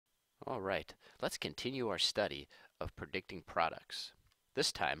All right, let's continue our study of predicting products,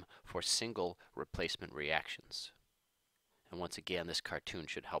 this time for single replacement reactions. And once again, this cartoon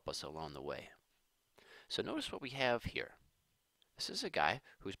should help us along the way. So notice what we have here. This is a guy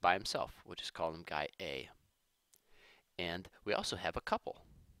who's by himself. We'll just call him guy A. And we also have a couple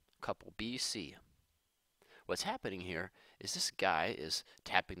B, C. What's happening here is this guy is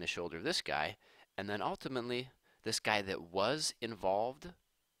tapping the shoulder of this guy, and then ultimately this guy that was involved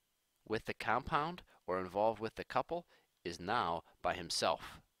with the compound or involved with the couple is now by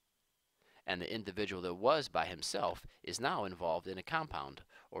himself. And the individual that was by himself is now involved in a compound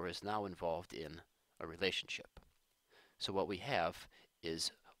or is now involved in a relationship. So what we have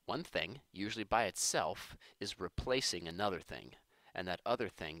is one thing, usually by itself, is replacing another thing. And that other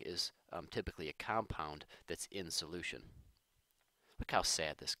thing is typically a compound that's in solution. Look how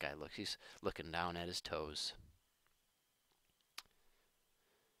sad this guy looks. He's looking down at his toes.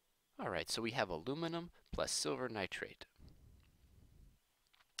 Alright, so we have aluminum plus silver nitrate.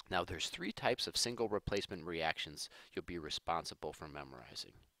 Now there's three types of single replacement reactions you'll be responsible for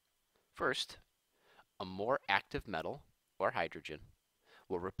memorizing. First, a more active metal, or hydrogen,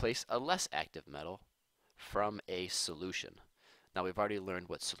 will replace a less active metal from a solution. Now we've already learned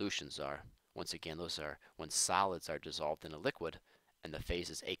what solutions are. Once again, those are when solids are dissolved in a liquid and the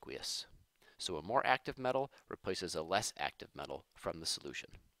phase is aqueous. So a more active metal replaces a less active metal from the solution.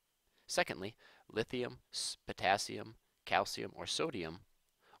 Secondly, lithium, potassium, calcium, or sodium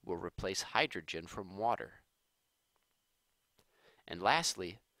will replace hydrogen from water. And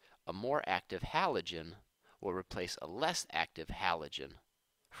lastly, a more active halogen will replace a less active halogen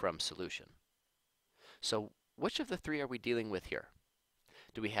from solution. So which of the three are we dealing with here?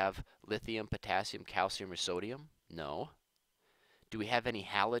 Do we have lithium, potassium, calcium, or sodium? No. Do we have any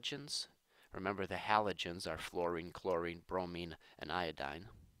halogens? Remember, the halogens are fluorine, chlorine, bromine, and iodine.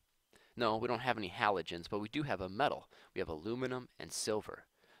 No, we don't have any halogens, but we do have a metal. We have aluminum and silver.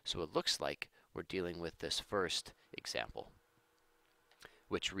 So it looks like we're dealing with this first example,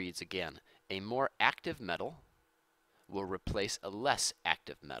 which reads again, a more active metal will replace a less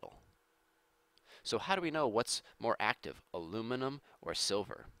active metal. So how do we know what's more active, aluminum or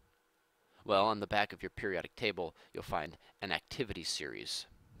silver? Well, on the back of your periodic table, you'll find an activity series.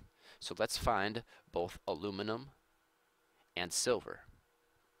 So let's find both aluminum and silver.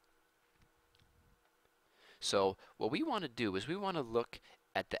 So what we want to do is we want to look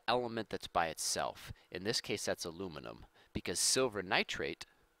at the element that's by itself. In this case, that's aluminum, because silver nitrate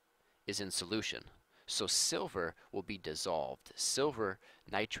is in solution. So silver will be dissolved. Silver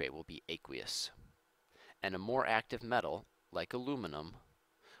nitrate will be aqueous. And a more active metal, like aluminum,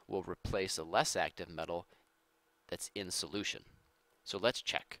 will replace a less active metal that's in solution. So let's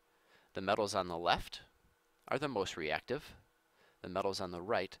check. The metals on the left are the most reactive. The metals on the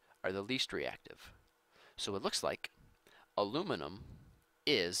right are the least reactive. So it looks like aluminum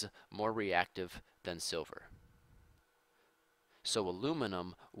is more reactive than silver. So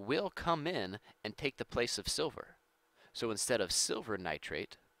aluminum will come in and take the place of silver. So instead of silver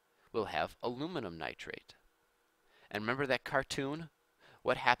nitrate, we'll have aluminum nitrate. And remember that cartoon?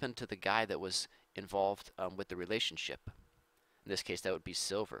 What happened to the guy that was involved with the relationship? In this case, that would be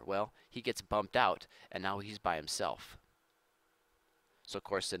silver. Well, he gets bumped out, and now he's by himself. So of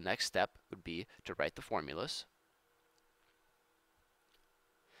course, the next step would be to write the formulas.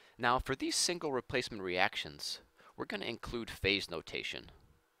 Now, for these single replacement reactions, we're going to include phase notation.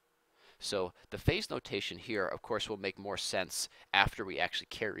 So the phase notation here, of course, will make more sense after we actually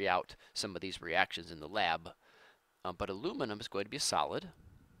carry out some of these reactions in the lab. But aluminum is going to be a solid.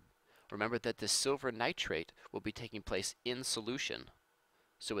 Remember that this silver nitrate will be taking place in solution,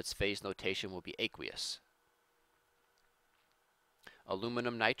 so its phase notation will be aqueous.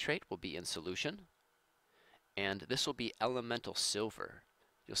 Aluminum nitrate will be in solution, and this will be elemental silver.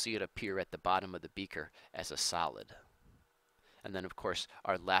 You'll see it appear at the bottom of the beaker as a solid. And then, of course,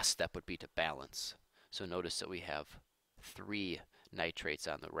 our last step would be to balance. So notice that we have 3 nitrates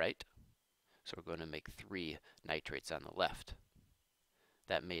on the right. So we're going to make 3 nitrates on the left.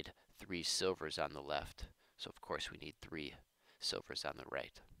 That made 3 silvers on the left. So of course we need 3 silvers on the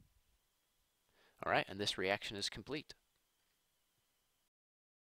right. All right, and this reaction is complete.